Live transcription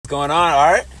going on,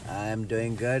 Art? I'm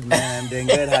doing good, man. I'm doing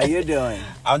good. How you doing?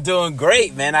 I'm doing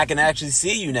great, man. I can actually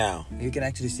see you now. You can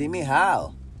actually see me?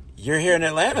 How? You're here in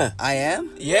Atlanta. I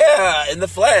am? Yeah, in the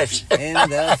flesh. In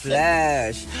the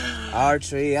flesh. Art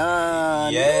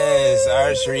Sriyan. Yes,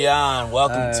 Art Sriyan.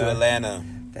 Welcome to Atlanta.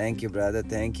 Thank you, brother.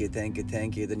 Thank you.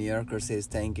 The New Yorker says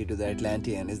thank you to the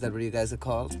Atlantean. Is that what you guys are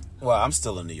called? Well, I'm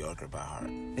still a New Yorker by heart.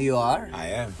 You are? I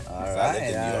am. All I right. lived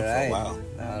in New York for a while.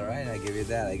 All right. I give you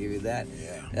that.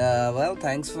 Yeah. Well,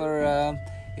 thanks for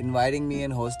inviting me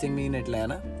and hosting me in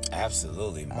Atlanta.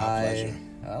 Absolutely. My pleasure.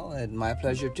 Well, my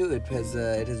pleasure too. It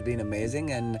has been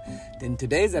amazing. And in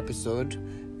today's episode,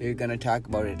 we're going to talk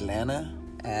about Atlanta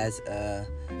as a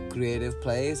creative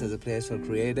place, as a place for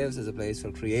creatives, as a place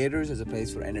for creators, as a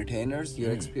place for entertainers.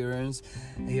 Your experience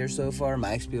here so far,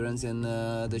 my experience in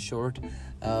the short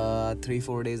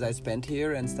 3-4 days I spent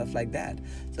here and stuff like that.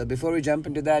 So before we jump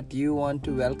into that, you want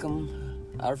to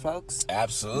welcome our folks?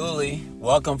 Absolutely.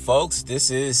 Welcome, folks. This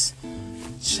is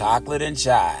Chocolate and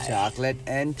Chai. Chocolate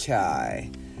and Chai.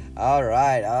 All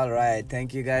right.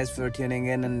 Thank you guys for tuning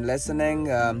in and listening.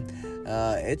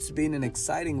 It's been an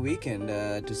exciting weekend,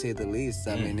 to say the least.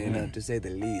 To say the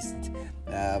least.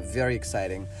 Very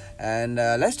exciting. And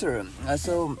Lester,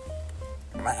 so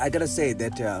I gotta say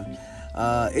that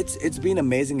it's been an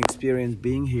amazing experience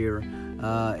being here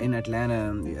in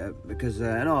Atlanta, because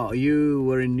I know you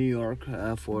were in New York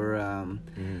for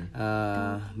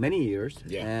many years,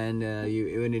 and you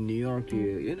even in New York,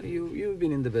 you've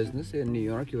been in the business in New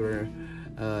York. You were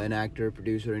an actor,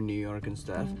 producer in New York and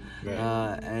stuff,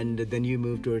 and then you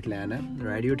moved to Atlanta,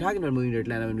 right? You were talking about moving to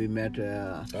Atlanta when we met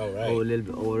a little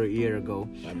bit over a year ago.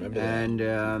 I remember and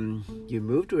that. You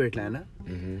moved to Atlanta.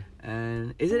 Mm-hmm.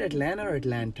 And is it Atlanta or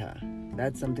Atlanta?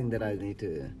 That's something that I need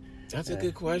to. That's a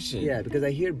good question. Yeah, because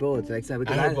I hear both. Like some,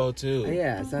 because I hear both too.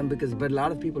 Yeah, but a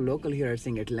lot of people local here are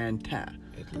saying Atlanta.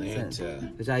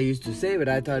 Which I used to say, but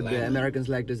I thought the Americans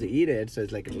like to eat it, so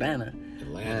it's like Atlanta.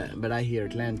 But I hear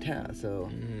Atlanta. So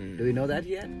do we know that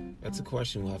yet? That's a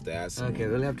question we'll have to ask. Okay,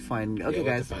 we'll have to find. Okay,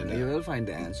 guys, you will find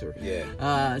the answer. Yeah.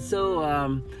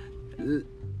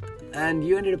 And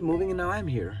you ended up moving, and now I'm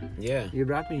here. Yeah. You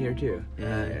brought me here too,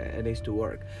 at least to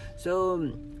work.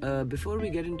 So, before we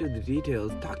get into the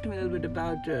details, talk to me a little bit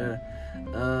about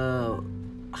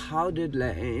how did,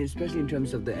 especially in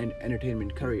terms of the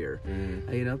entertainment career,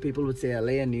 people would say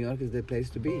LA and New York is the place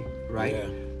to be, right? Yeah.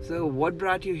 So, what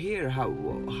brought you here? How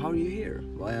are you here?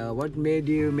 What made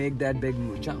you make that big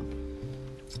jump?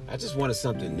 I just wanted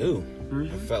something new.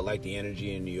 I felt like the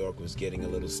energy in New York was getting a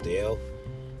little stale.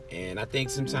 And I think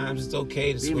sometimes it's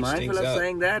okay to switch things up. Be mindful of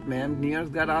saying that, man. New York's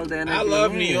got all the energy. I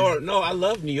love New York. No, I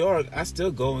love New York. I still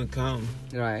go and come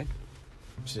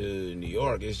to New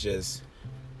York. It's just,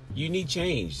 you need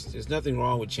change. There's nothing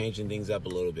wrong with changing things up a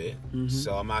little bit.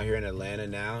 So I'm out here in Atlanta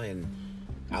now, and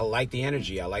I like the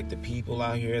energy. I like the people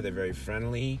out here. They're very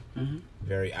friendly,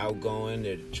 very outgoing.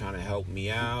 They're trying to help me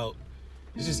out.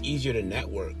 It's just easier to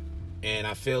network. And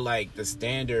I feel like the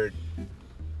standard...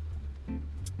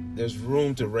 There's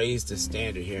room to raise the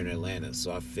standard here in Atlanta.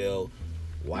 So I feel,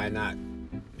 why not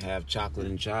have Chocolate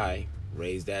and Chai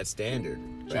raise that standard?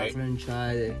 Right? Chocolate and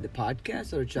Chai, the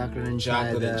podcast, or Chocolate and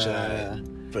Chai, Chai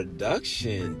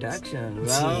production.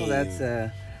 Well, that's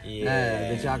the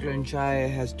Chocolate and Chai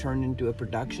has turned into a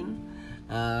production,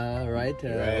 right?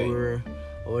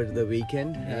 Over the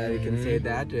weekend, we can say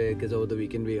that, because over the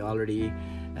weekend we already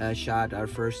shot our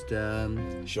first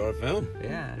short film.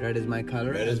 Yeah, Red Is My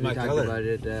Color. Red Is My Color. We talked about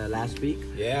it last week.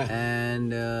 Yeah.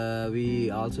 And we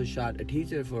also shot a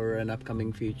teaser for an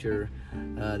upcoming feature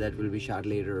that will be shot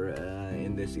later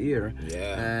in this year.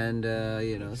 Yeah. And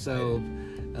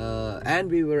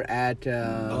and we were at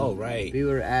we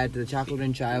were at the Chocolate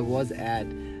and Chai was at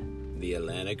the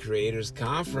Atlanta Creators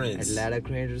Conference.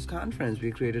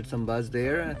 We created some buzz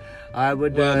there. I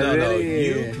would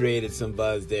you created some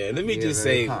buzz there. Let me just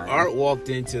say, Art walked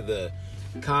into the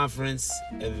conference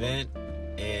event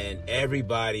and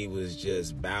everybody was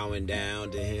just bowing down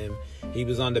to him. He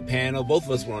was on the panel. Both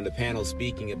of us were on the panel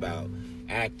speaking about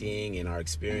acting and our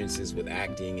experiences with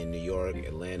acting in New York,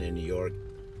 Atlanta, and New York.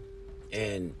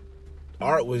 And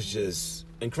Art was just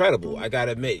incredible. I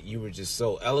gotta admit, you were just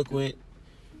so eloquent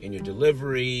in your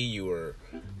delivery. You were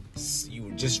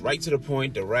just right to the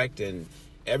point, direct, and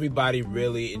everybody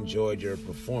really enjoyed your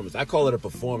performance. I call it a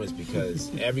performance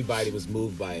because everybody was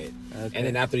moved by it. Okay. And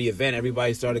then after the event,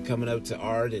 everybody started coming up to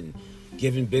Art and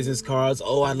giving business cards.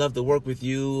 Oh, I'd love to work with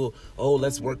you. Oh,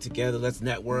 let's work together. Let's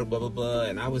network, blah, blah, blah.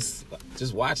 And I was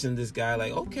just watching this guy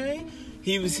like, okay.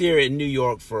 He was here in New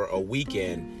York for a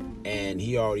weekend, and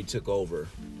he already took over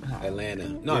Atlanta.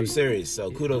 No, I'm serious.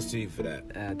 So kudos to you for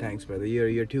that. Thanks, brother.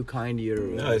 You're too kind.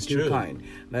 No, it's too true. kind.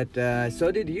 But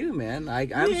so did you, man.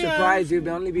 I'm surprised. You've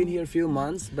only been here a few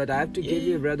months, but I have to give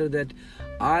you, brother, that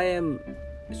I am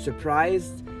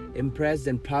surprised, impressed,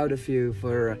 and proud of you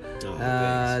for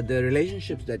the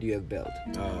relationships that you have built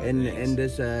in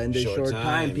this short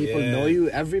time. People know you.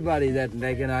 Everybody that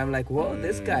I'm like, whoa,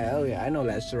 this guy. Oh yeah, I know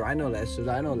Lester.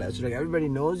 Like everybody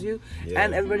knows you,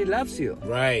 and everybody loves you.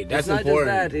 Right. That's not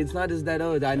important. Just that. It's not just that.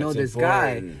 Oh, I know this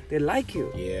guy. They like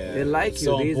you. Yeah. They like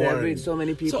you. So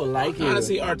many people like you.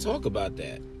 Honestly, talk about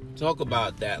that. Talk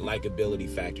about that likability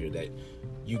factor that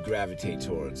you gravitate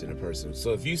towards in a person.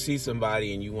 So if you see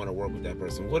somebody and you want to work with that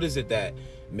person, what is it that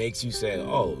makes you say,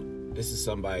 oh, this is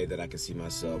somebody that I can see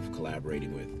myself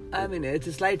collaborating with? I mean, it's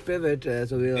a slight pivot.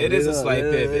 So we'll do the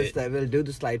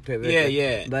slight pivot.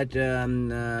 Yeah. But I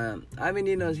mean,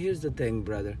 here's the thing,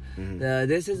 brother.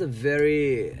 This is a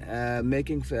very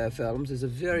making films is a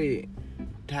very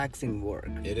taxing work.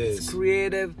 It is. It's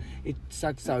creative. It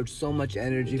sucks out so much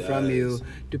energy from you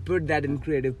to put that in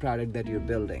creative product that you're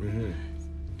building.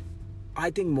 I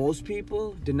think most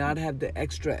people do not have the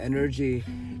extra energy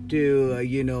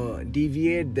to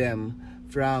deviate them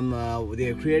from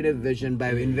their creative vision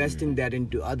by investing that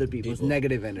into other people's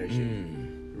negative energy.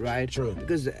 Right? True.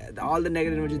 Because all the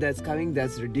negative energy that's coming,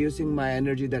 that's reducing my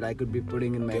energy that I could be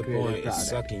putting in my creative product. It's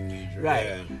sucking you dry. Right.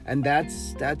 Yeah. And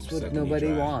that's what Sucking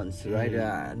nobody wants, right?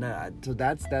 So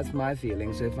that's my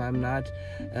feeling. So if I'm not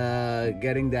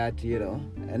getting that,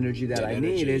 energy that I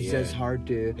need, it's just hard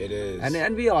to. It is.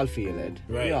 And we all feel it.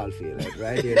 Right. We all feel it,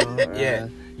 right?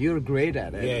 You're great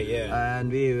at it. Yeah.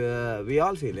 And we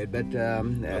all feel it. But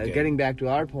getting back to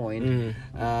our point,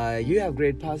 you have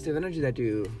great positive energy that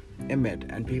you emit,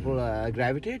 and people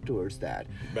gravitate towards that.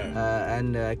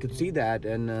 And I could see that,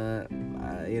 and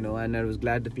and I was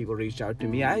glad that people reached out to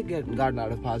me. I got a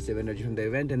lot of positive energy from the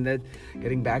event, and that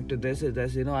getting back to this is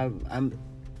I'm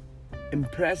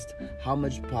impressed how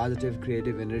much positive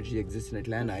creative energy exists in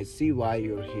Atlanta. I see why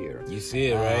you're here. You see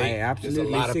it, right? I absolutely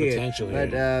There's a lot of potential here.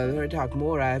 But when I talk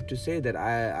more, I have to say that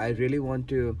I really want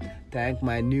to thank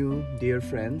my new dear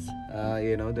friends.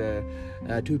 The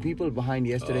two people behind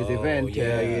yesterday's event.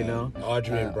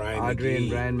 Audrey and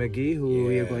Brian McGee, who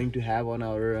we are going to have on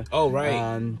our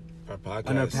our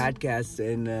podcast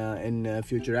in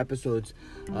future episodes.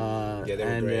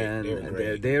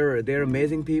 They're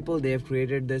amazing people. They have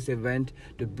created this event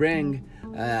to bring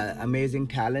amazing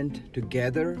talent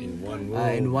together in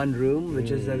one room,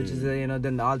 which is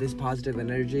then all this positive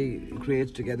energy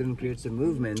creates together and creates a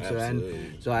movement.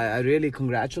 So I really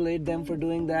congratulate them for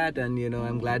doing that, and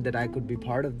I'm glad that I could be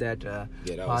part of that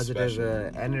positive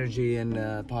energy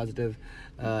and positive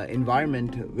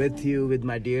environment with you, with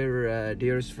my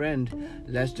dearest friend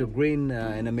Lester Green,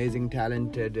 an amazing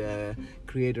talented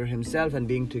creator himself, and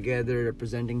being together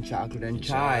representing Chocolate and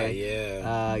Chai.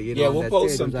 We'll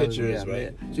post some pictures,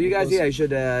 right? So you guys, you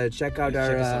should check out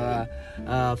our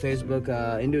Facebook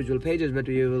individual pages, but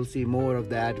you will see more of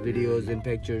that, videos and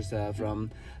pictures from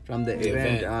the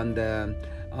event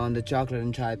on the Chocolate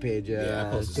and Chai page.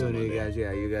 So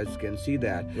you guys can see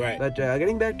that. Right. But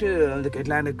getting back to the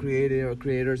Atlanta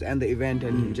creators and the event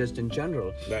and just in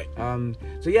general. Right.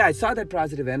 I saw that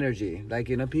positive energy.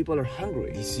 People are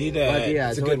hungry. You see that? But,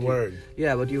 it's a good word.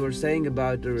 What you were saying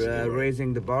about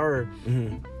raising the bar.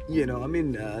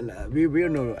 We're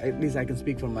no, at least I can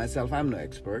speak for myself. I'm no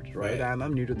expert, right?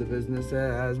 I'm new to the business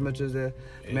as much as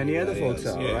many other folks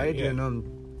are, right?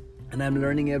 And I'm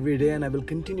learning every day, and I will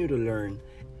continue to learn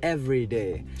every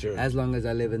day as long as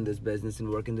I live in this business and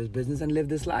work in this business and live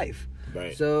this life.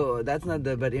 Right. So that's not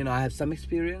but I have some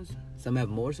experience. Some have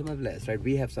more, some have less, right?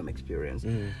 We have some experience.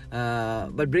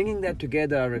 But bringing that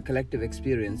together, our collective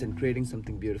experience, and creating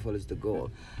something beautiful is the goal.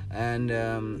 And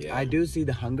I do see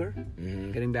the hunger,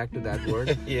 getting back to that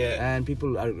word. And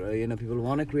people are, people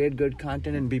want to create good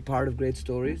content and be part of great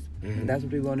stories. And that's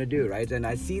what we want to do, right? And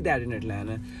I see that in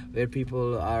Atlanta, where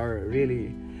people are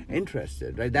really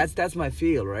interested, right? That's my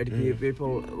feel, right? If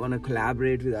people want to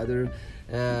collaborate with other,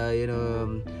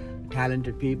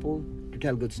 talented people to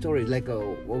tell good stories. Like,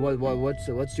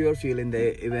 what's your feel in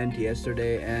the event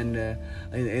yesterday and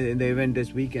in the event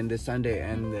this weekend, this Sunday,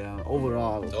 and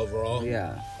overall?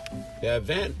 Yeah. The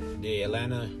event, the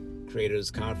Atlanta Creators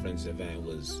Conference event,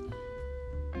 was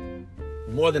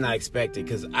more than I expected,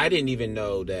 because I didn't even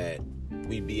know that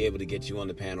we'd be able to get you on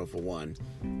the panel for one,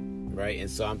 right? And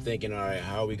so I'm thinking, all right,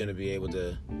 how are we going to be able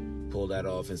to pull that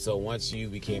off? And so once you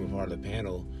became a part of the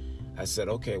panel, I said,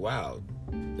 okay, wow,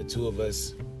 the two of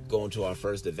us going to our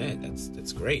first event,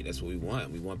 that's great. That's what we want.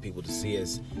 We want people to see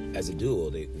us as a duo.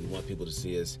 We want people to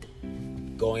see us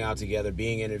going out together,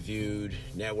 being interviewed,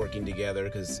 networking together,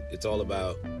 because it's all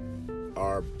about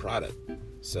our product.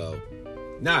 So,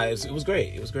 it was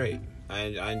great. It was great.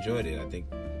 I enjoyed it. I think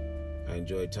I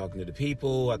enjoyed talking to the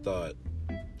people. I thought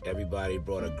everybody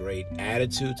brought a great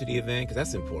attitude to the event, because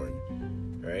that's important,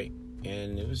 right?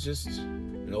 And it was just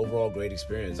an overall great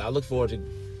experience. I look forward to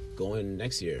going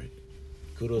next year.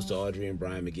 Kudos to Audrey and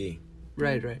Brian McGee.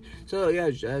 Right. So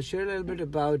share a little bit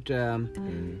about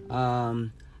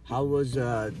how was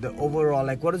the overall,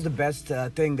 like, what is the best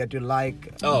thing that you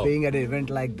like being at an event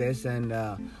like this, and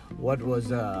what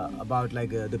was about, like,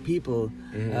 the people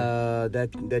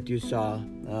that you saw,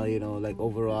 like,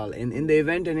 overall in the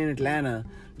event and in Atlanta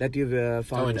that you've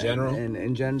found in general?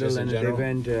 in general, and the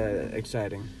event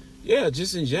exciting? Yeah,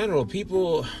 just in general,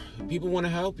 people want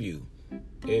to help you.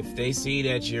 If they see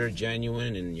that you're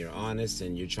genuine and you're honest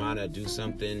and you're trying to do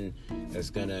something that's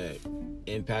going to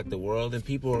impact the world, then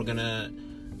people are going to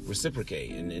reciprocate.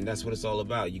 And that's what it's all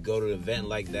about. You go to an event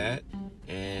like that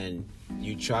and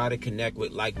you try to connect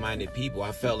with like-minded people.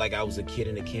 I felt like I was a kid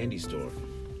in a candy store.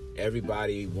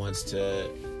 Everybody wants to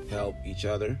help each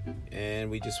other, and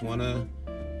we just want to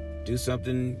do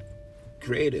something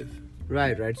creative.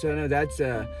 Right. So no,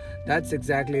 that's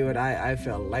exactly what I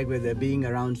felt like, with being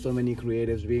around so many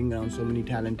creatives, being around so many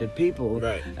talented people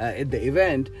at the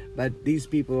event. But these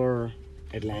people are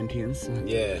Atlanteans,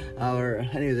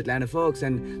 anyways, Atlanta folks,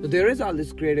 and so there is all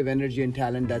this creative energy and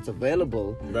talent that's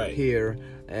available here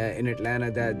in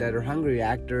Atlanta that are hungry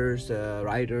actors,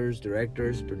 writers,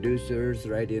 directors, producers,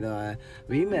 right?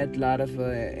 We met a lot of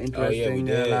interesting,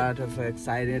 a lot of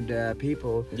excited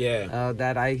people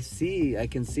that I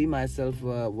can see myself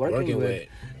working with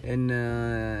in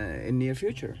near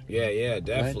future. Yeah,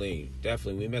 definitely.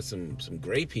 We met some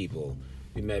great people.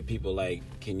 We met people like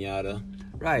Kenyatta.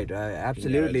 Right,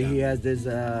 absolutely. He has this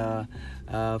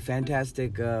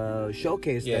fantastic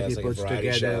showcase that he puts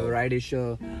together, variety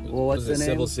show. Well, what's the name?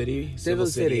 Civil City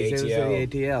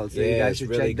ATL. So you guys should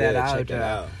really check that out. Check it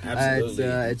out. Absolutely.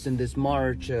 It's in this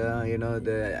March.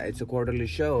 It's a quarterly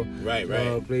show. Right.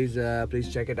 So please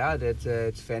check it out.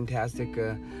 It's fantastic.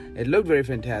 It looked very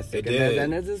fantastic.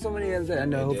 And there's so many others.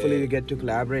 And hopefully we get to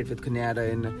collaborate with Kenyatta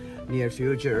in near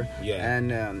future. And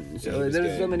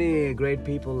there's so many great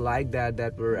people like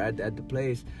that were at the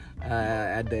place.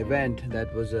 At the event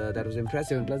that was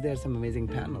impressive, and plus they had some amazing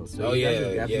panels. So you guys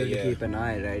should definitely keep an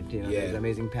eye, right? There's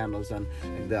amazing panels on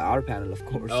our panel, of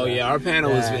course. Our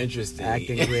panel was interesting.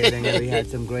 Acting, creating, and we had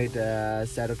some great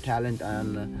set of talent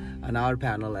on our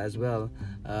panel as well.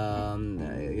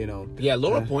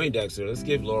 Laura Poindexter. Let's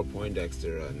give Laura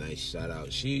Poindexter a nice shout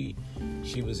out. She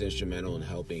was instrumental in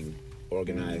helping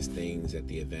organize things at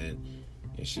the event.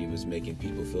 And she was making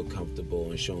people feel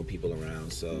comfortable and showing people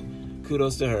around. So,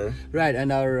 kudos to her. Right, and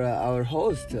our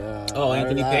host.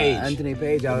 Anthony Page. Anthony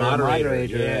Page, our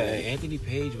moderator. Yeah, Anthony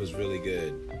Page was really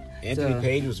good.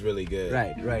 Page was really good.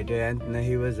 Right. And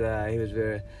he was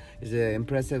very. He's an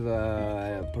impressive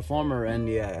performer,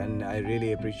 and I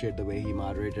really appreciate the way he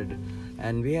moderated.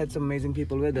 And we had some amazing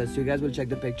people with us. So you guys will check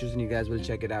the pictures, and you guys will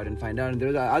check it out and find out. And there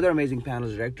was other amazing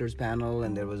panels, directors panel,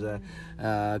 and there was a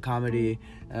comedy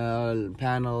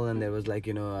panel, and there was a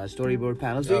storyboard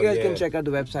panel. So you guys can check out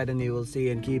the website, and you will see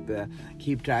and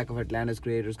keep track of Atlanta's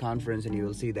Creators Conference, and you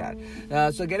will see that.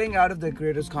 So getting out of the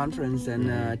Creators Conference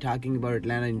and talking about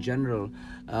Atlanta in general,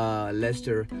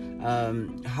 Lester,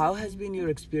 how has been your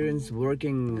experience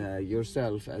working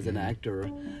yourself as an actor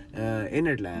in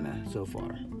Atlanta so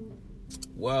far?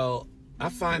 Well, I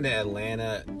find that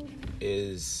Atlanta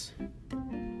is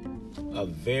a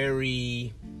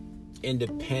very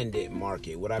independent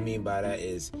market. What I mean by that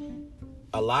is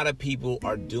a lot of people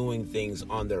are doing things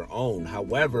on their own.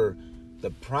 However, the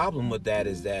problem with that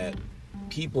is that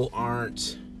people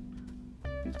aren't...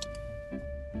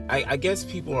 I guess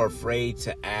people are afraid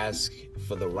to ask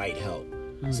for the right help.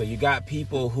 So you got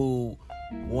people who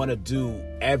want to do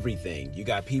everything. You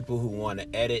got people who want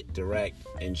to edit, direct,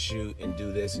 and shoot, and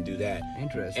do this and do that.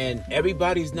 Interesting. And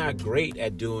everybody's not great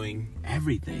at doing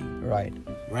everything. Right.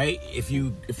 If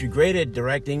you're great at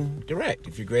directing, direct.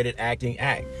 If you're great at acting,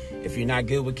 act. If you're not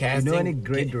good with casting, you know any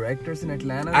great directors in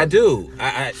Atlanta? I do.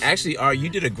 I actually, you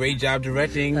did a great job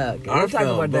directing our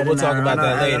film. We'll talk about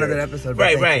that later. Another episode.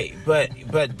 Right.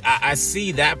 But I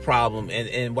see that problem,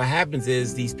 and what happens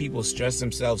is these people stretch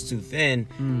themselves too thin,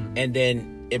 and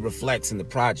then it reflects in the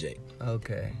project.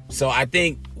 Okay. So I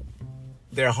think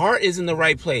their heart is in the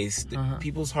right place.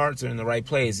 People's hearts are in the right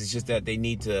place. It's just that they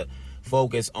need to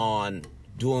focus on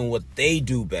doing what they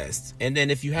do best. And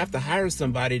then if you have to hire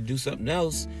somebody to do something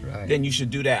else, then you should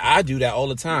do that. I do that all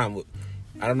the time.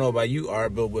 I don't know about you,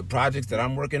 Art, but with projects that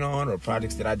I'm working on or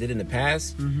projects that I did in the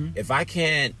past, if I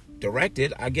can't direct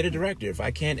it, I get a director. If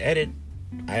I can't edit,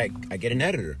 I get an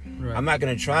editor. Right. I'm not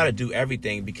going to try to do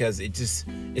everything because it's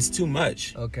too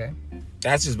much. Okay.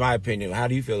 That's just my opinion. How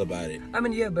do you feel about it? I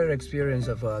mean, you have better experience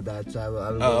of that, so I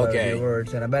will go over your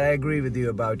words. But I agree with you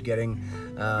about getting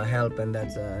help, and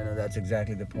that's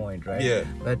exactly the point, right? Yeah.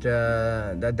 But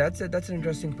that's an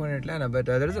interesting point in Atlanta. But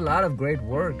there's a lot of great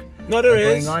work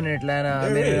going on in Atlanta.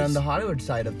 Maybe on the Hollywood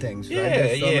side of things. Yeah, right?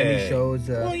 There's so many shows.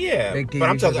 Big TV but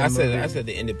I'm talking. I said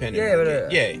the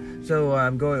independent. Yeah, So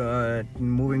I'm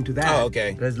moving to that. Oh,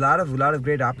 okay. There's a lot of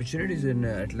great opportunities in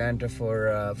Atlanta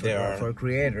for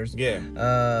creators. Yeah.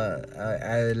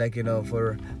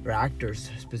 For actors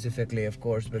specifically, of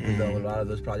course, because a lot of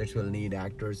those projects will need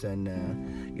actors and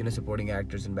supporting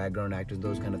actors and background actors,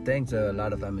 those kind of things. A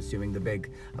lot of, I'm assuming, the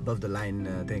big above the line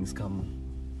things come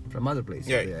from other places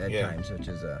at times, which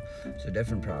is a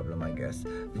different problem, I guess,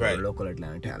 for local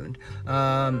Atlanta talent.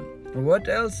 What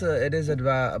else it is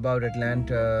about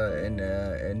Atlanta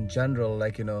in general?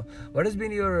 What has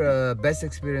been your best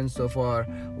experience so far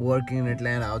working in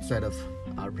Atlanta outside of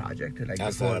our project?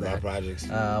 Outside of our projects.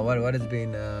 What has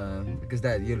been because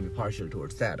that you'll be partial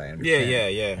towards that, I understand.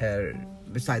 Yeah.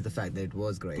 Besides the fact that it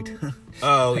was great.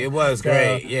 Oh, it was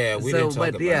great. Yeah, we didn't talk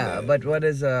about that. But what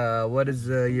is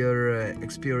your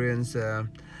experience?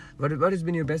 What has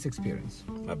been your best experience?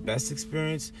 My best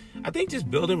experience? I think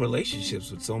just building relationships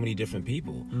with so many different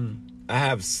people. I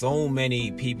have so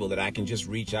many people that I can just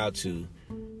reach out to,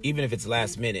 even if it's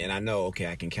last minute, and I know, okay,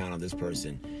 I can count on this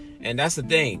person. And that's the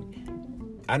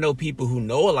thing. I know people who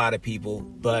know a lot of people,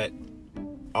 but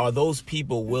are those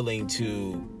people willing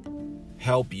to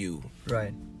help you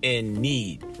in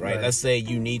need, right? Let's say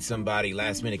you need somebody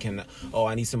last minute.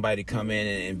 I need somebody to come in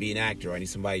and be an actor, or I need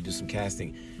somebody to do some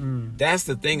casting. That's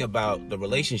the thing about the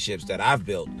relationships that I've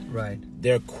built.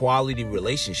 They're quality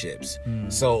relationships.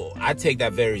 So I take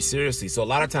that very seriously. So a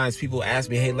lot of times people ask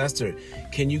me, hey, Lester,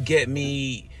 can you get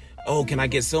me... can I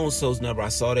get so-and-so's number? I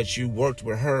saw that you worked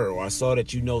with her, or I saw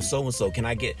that you know so-and-so. Can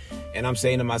I get... And I'm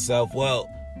saying to myself, well,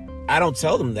 I don't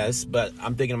tell them this, but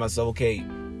I'm thinking to myself, okay,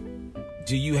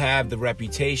 do you have the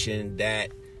reputation that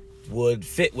would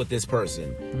fit with this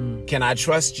person? Can I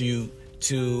trust you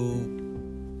to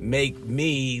make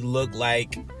me look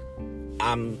like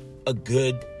I'm a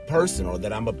good person or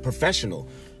that I'm a professional?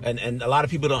 And a lot of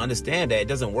people don't understand that. It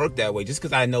doesn't work that way. Just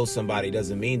because I know somebody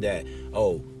doesn't mean that,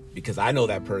 because I know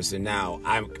that person now,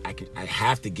 I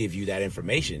have to give you that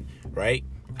information, right?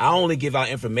 I only give out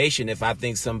information if I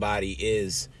think somebody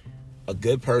is a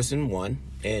good person, one,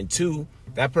 and two,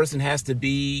 that person has to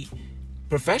be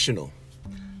professional.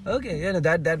 Okay,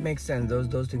 that makes sense.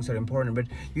 Those things are important. But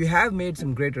you have made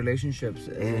some great relationships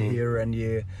here, and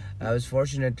I was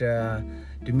fortunate to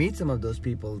meet some of those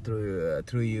people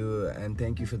through you, and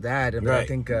thank you for that. And I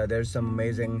think there's some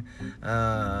amazing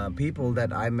people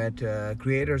that I met,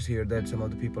 creators here. That some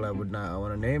of the people I want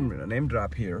to name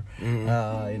drop here.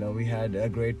 We had a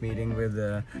great meeting with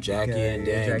Jackie and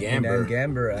Dan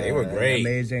Gamber. They were great.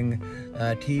 Amazing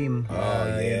team.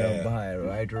 By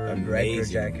writer and director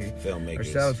Jackie filmmakers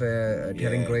herself,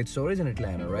 telling great stories in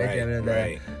Atlanta,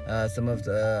 right? Some of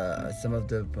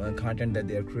the content that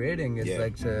they're creating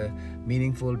is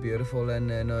meaningful, beautiful, and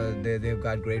they've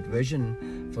got great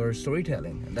vision for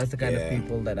storytelling. And that's the kind of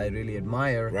people that I really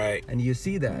admire. Right. And you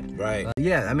see that. Right.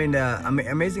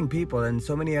 Amazing people, and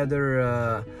so many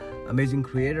other amazing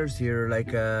creators here,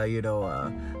 like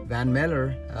Van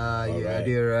Miller,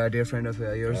 dear friend of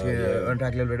yours. Want to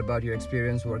talk a little bit about your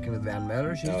experience working with Van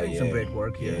Miller? She's doing some great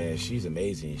work here. Yeah, she's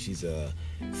amazing. She's a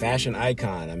fashion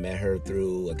icon. I met her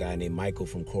through a guy named Michael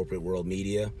from Corporate World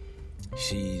Media.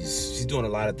 She's doing a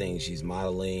lot of things. She's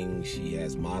modeling. She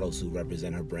has models who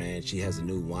represent her brand. She has a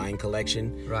new wine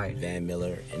collection, Van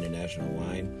Miller International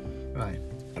Wine. I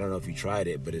don't know if you tried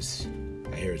it, but I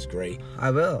hear it's great. I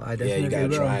will. I definitely you gotta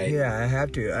will. Try it. Yeah, I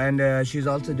have to. And she's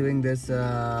also doing this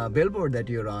billboard that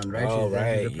you're on, right? Oh,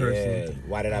 she's yeah.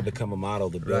 Why did I become a model?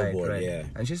 The billboard, yeah.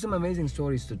 And she's some amazing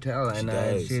stories to tell, and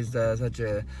she's such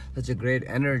a great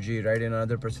energy, right? And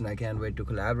another person I can't wait to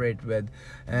collaborate with,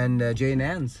 and Jay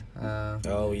Nance. Jay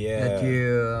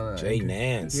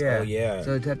Nance. Yeah. Oh yeah.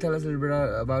 So tell us a little bit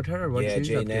about her. What she's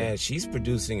Jay up Nance. to. She's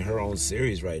producing her own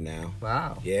series right now.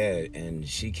 Wow. Yeah, and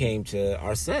she came to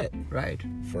our set. Right.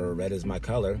 For Red Is My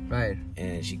Color. Right.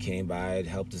 And she came by and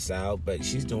helped us out, but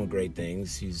she's doing great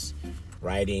things. She's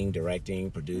writing,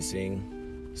 directing,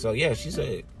 producing. So yeah, she's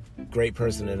a great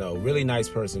person to know. Really nice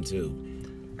person too.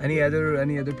 Any other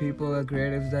people,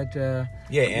 creatives that?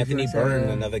 Anthony Burton,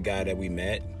 another guy that we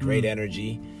met. Great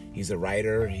energy. He's a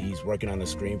writer. He's working on the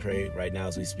screenplay right now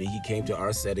as we speak. He came to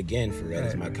our set again for Red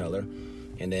Is My Color.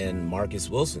 And then Marcus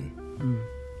Wilson,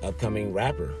 upcoming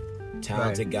rapper,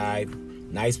 talented guy,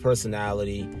 nice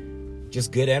personality,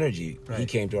 just good energy. He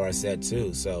came to our set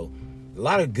too. So a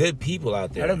lot of good people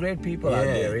out there. A lot of great people out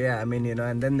there. Yeah, I mean,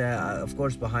 and then of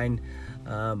course behind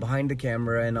the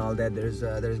camera and all that,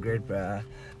 there's great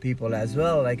people as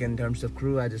well. Like in terms of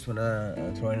crew, I just want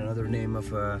to throw in another name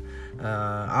of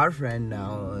our friend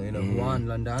now, Juan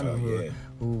Landano,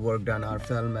 who worked on our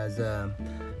film as a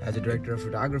director of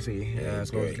photography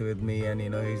closely with me, and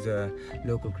he's a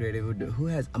local creative who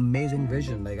has amazing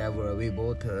vision. Like we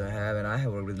both have, and I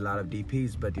have worked with a lot of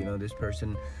DPs, but this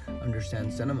person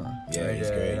understands cinema. Yeah, right? He's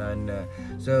great.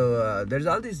 So there's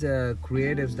all these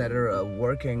creatives that are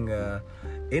working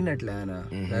in Atlanta,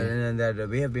 and that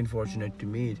we have been fortunate to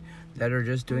meet, that are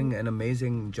just doing an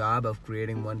amazing job of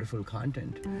creating wonderful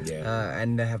content,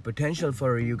 and have potential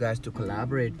for you guys to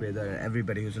collaborate with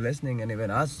everybody who's listening, and even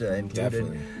us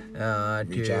included.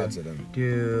 Reach out to them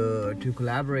to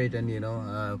collaborate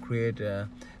and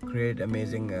create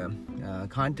amazing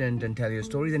content and tell your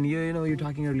stories. And you're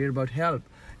talking earlier about help.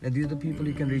 And these are the people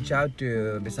you can reach out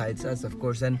to besides us, of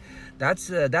course, and that's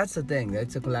the thing.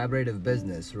 It's a collaborative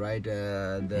business, right?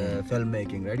 The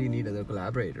filmmaking, right? You need other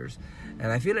collaborators,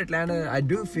 and I feel Atlanta. I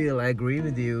agree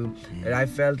with you. And I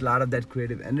felt a lot of that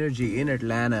creative energy in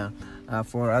Atlanta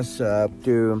for us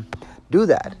to do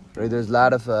that. Right? There's a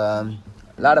lot of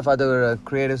other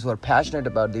creatives who are passionate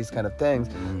about these kind of things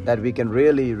that we can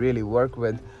really, really work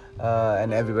with,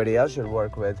 and everybody else should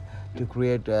work with, to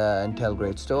create and tell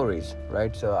great stories,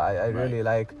 right? So I really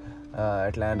like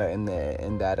Atlanta in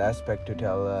that aspect, to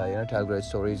tell great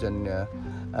stories and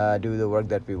do the work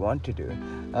that we want to do.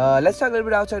 Let's talk a little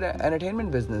bit outside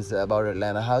entertainment business about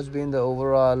Atlanta. How's been the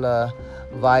overall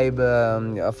vibe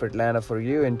of Atlanta for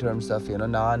you in terms of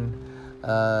non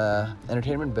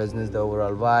entertainment business? The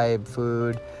overall vibe,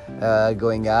 food,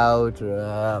 going out.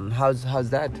 How's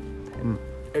that in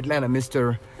Atlanta,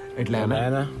 Mr.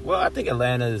 Atlanta? Well, I think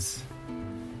it's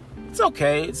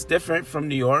okay. It's different from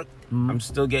New York. I'm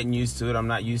still getting used to it. I'm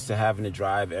not used to having to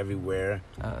drive everywhere.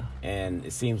 And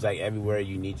it seems like everywhere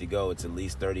you need to go, it's at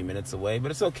least 30 minutes away.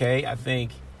 But it's okay. I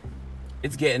think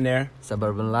it's getting there.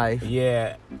 Suburban life.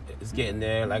 Yeah, it's getting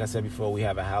there. Like I said before, we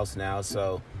have a house now,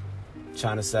 so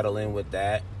trying to settle in with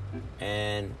that.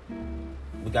 And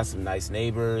we got some nice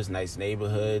neighbors, nice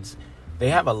neighborhoods. They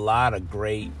have a lot of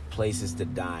great places to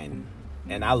dine.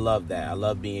 And I love that. I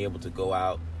love being able to go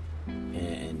out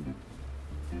and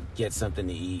get something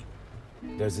to eat.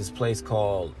 There's this place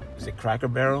called, is it Cracker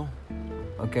Barrel?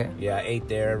 Okay. Yeah, I ate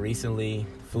there recently.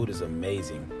 Food is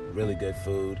amazing. Really good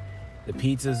food. The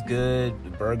pizza's good.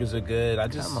 The burgers are good.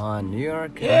 Come on, New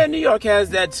York. Yeah, New York has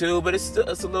that too, but it's a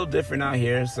little different out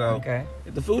here. So okay.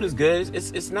 The food is good.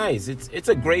 It's nice. It's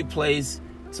a great place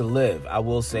to live. I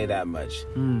will say that much.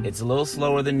 It's a little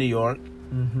slower than New York,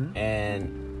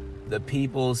 and the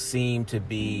people seem to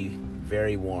be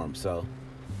very warm. So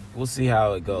we'll see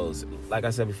how it goes. Like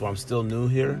I said before, I'm still new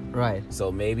here. Right. So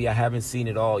maybe I haven't seen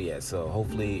it all yet. So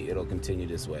hopefully it'll continue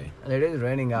this way. And it is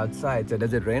raining outside. So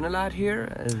does it rain a lot here?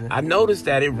 I've noticed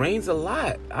that it rains a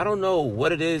lot. I don't know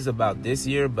what it is about this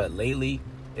year, but lately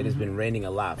it has been raining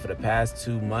a lot. For the past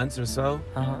 2 months or so,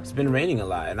 it's been raining a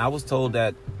lot. And I was told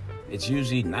that it's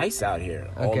usually nice out here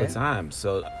all the time.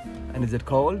 So, and is it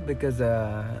cold? Because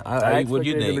I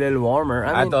expected it to be a little warmer.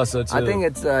 I thought so too. I think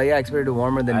it's expected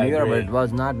warmer than New York, but it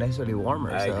was not necessarily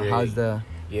warmer. I agree. How's the?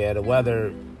 Yeah, the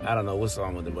weather. I don't know what's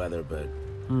wrong with the weather, but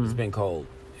it's been cold.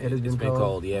 It's been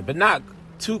cold, yeah, but not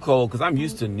too cold because I'm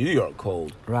used to New York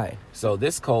cold. Right. So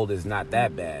this cold is not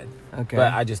that bad. Okay.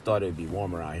 But I just thought it would be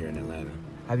warmer out here in Atlanta.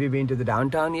 Have you been to the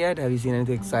downtown yet? Have you seen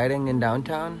anything exciting in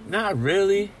downtown? Not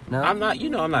really. No. I'm not.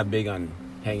 I'm not big on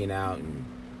hanging out and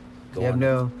going. You have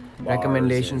no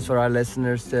recommendations for our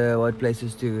listeners to what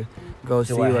places to go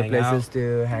see, what places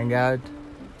to hang out?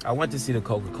 I went to see the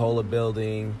Coca-Cola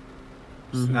building.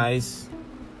 It's nice.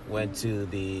 Went to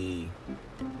the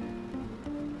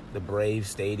Brave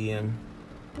Stadium.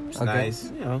 It's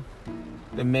nice.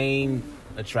 The main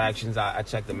attractions, I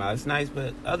checked them out. It's nice,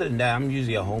 but other than that, I'm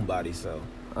usually a homebody, so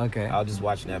I'll just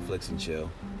watch Netflix and chill.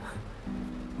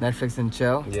 Netflix and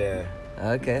chill? Yeah.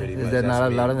 Okay. Is there not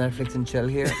a lot of Netflix and chill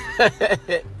here?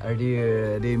 Or do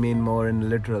you mean more in the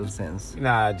literal sense?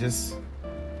 Nah, just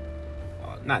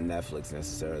not Netflix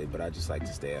necessarily, but I just like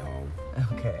to stay at home.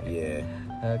 Okay.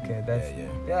 Yeah. Okay.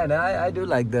 No, I do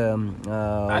like the.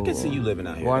 I can see you living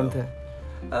out here. Warmth.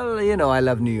 Well, I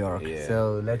love New York,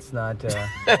 so let's not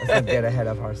get ahead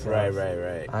of ourselves.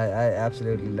 Right. I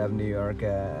absolutely love New York,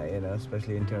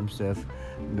 especially in terms of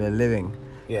living.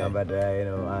 Yeah. But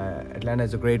Atlanta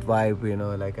is a great vibe.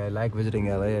 Like I like visiting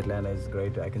LA. Atlanta is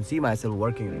great. I can see myself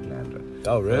working in Atlanta.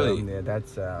 Oh, really? Yeah,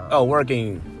 that's.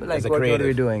 Working like as a what creative. What are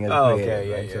we doing as a creative? Okay,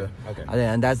 yeah, right? yeah. So, Okay.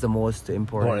 and that's the most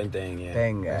important thing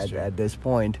at this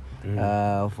point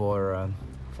for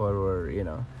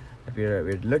that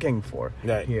we're looking for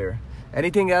here.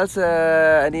 Anything else?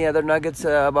 Any other nuggets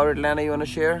about Atlanta you want to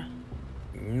share?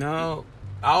 No,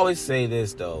 I always say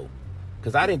this though,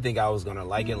 because I didn't think I was gonna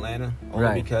like Atlanta,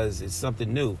 only because it's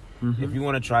something new. Mm-hmm. If you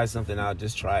want to try something out,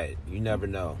 just try it. You never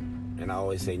know, and I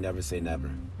always say never say never.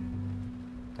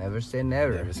 Never say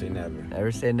never. Never say never.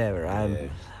 Never say never.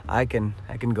 I can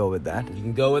go with that. You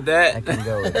can go with that? I can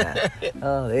go with that.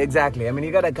 Exactly. I mean,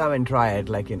 you gotta come and try it,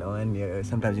 and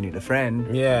sometimes you need a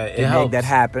friend. Yeah, to make that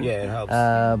happen. Yeah, it helps.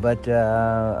 But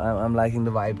I'm liking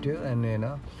the vibe too, and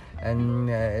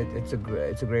it's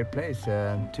a great place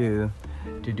to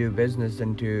do business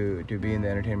and to be in the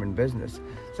entertainment business.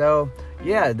 So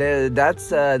yeah,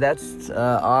 that's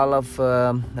all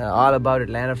about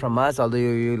Atlanta from us. Although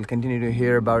you'll continue to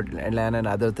hear about Atlanta and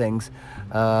other things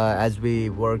as we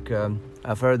work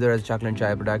further, as Chocolate and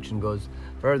Chai production goes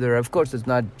further. Of course, it's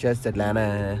not just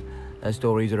Atlanta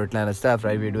stories or Atlanta stuff,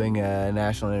 right? We're doing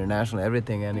national, international,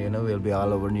 everything, and we'll be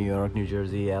all over New York, New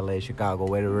Jersey, LA, Chicago,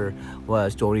 wherever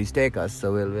stories take us.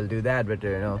 So we'll do that, but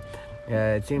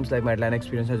it seems like my Atlanta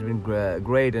experience has been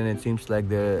great, and it seems like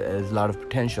there is a lot of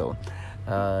potential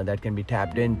that can be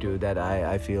tapped into that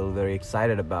I feel very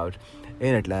excited about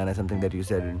in Atlanta, something that you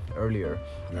said earlier.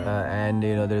 Right. And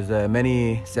there's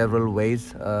several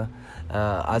ways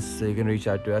you can reach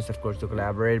out to us, of course, to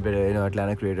collaborate, but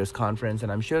Atlanta Creators Conference,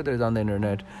 and I'm sure there's on the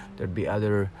internet there'd be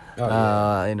other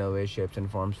ways, shapes and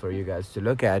forms for you guys to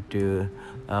look at to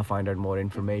find out more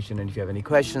information. And if you have any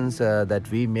questions that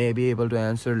we may be able to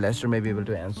answer, Lester may be able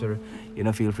to answer,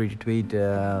 feel free to tweet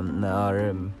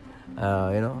or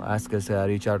ask us,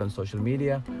 reach out on social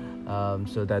media,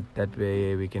 so that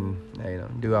way we can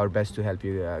do our best to help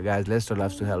you guys. Lester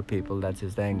loves to help people, that's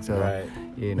his thing. So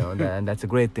and that's a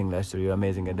great thing, Lester. You're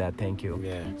amazing at that. Thank you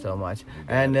so much.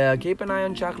 And keep an eye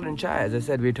on Chocolate and Chai. As I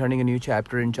said, we're turning a new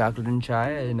chapter in Chocolate and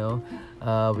Chai.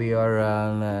 We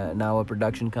are now a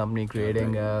production company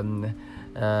creating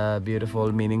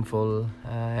beautiful, meaningful,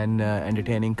 and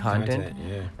entertaining content,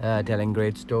 telling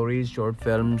great stories, short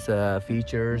films,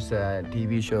 features,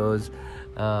 TV shows,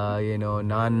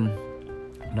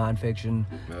 non-fiction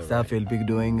stuff. We'll be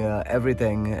doing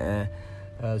everything.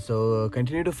 So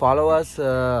continue to follow us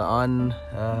on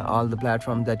all the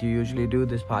platforms that you usually do.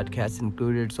 This podcast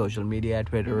included, social media,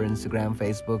 Twitter, Instagram,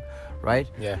 Facebook, right?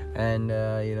 Yeah. And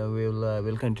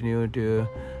we'll continue to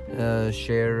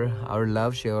share our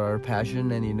love, share our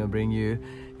passion, and bring you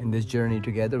in this journey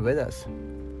together with us.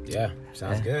 Yeah,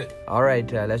 sounds good. All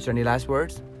right, Lester, any last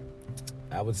words?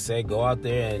 I would say go out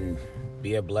there and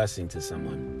be a blessing to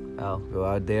someone. Go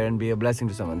out there and be a blessing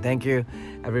to someone. Thank you,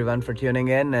 everyone, for tuning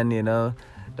in, and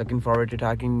looking forward to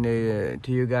talking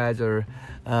to you guys, or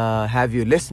have you listen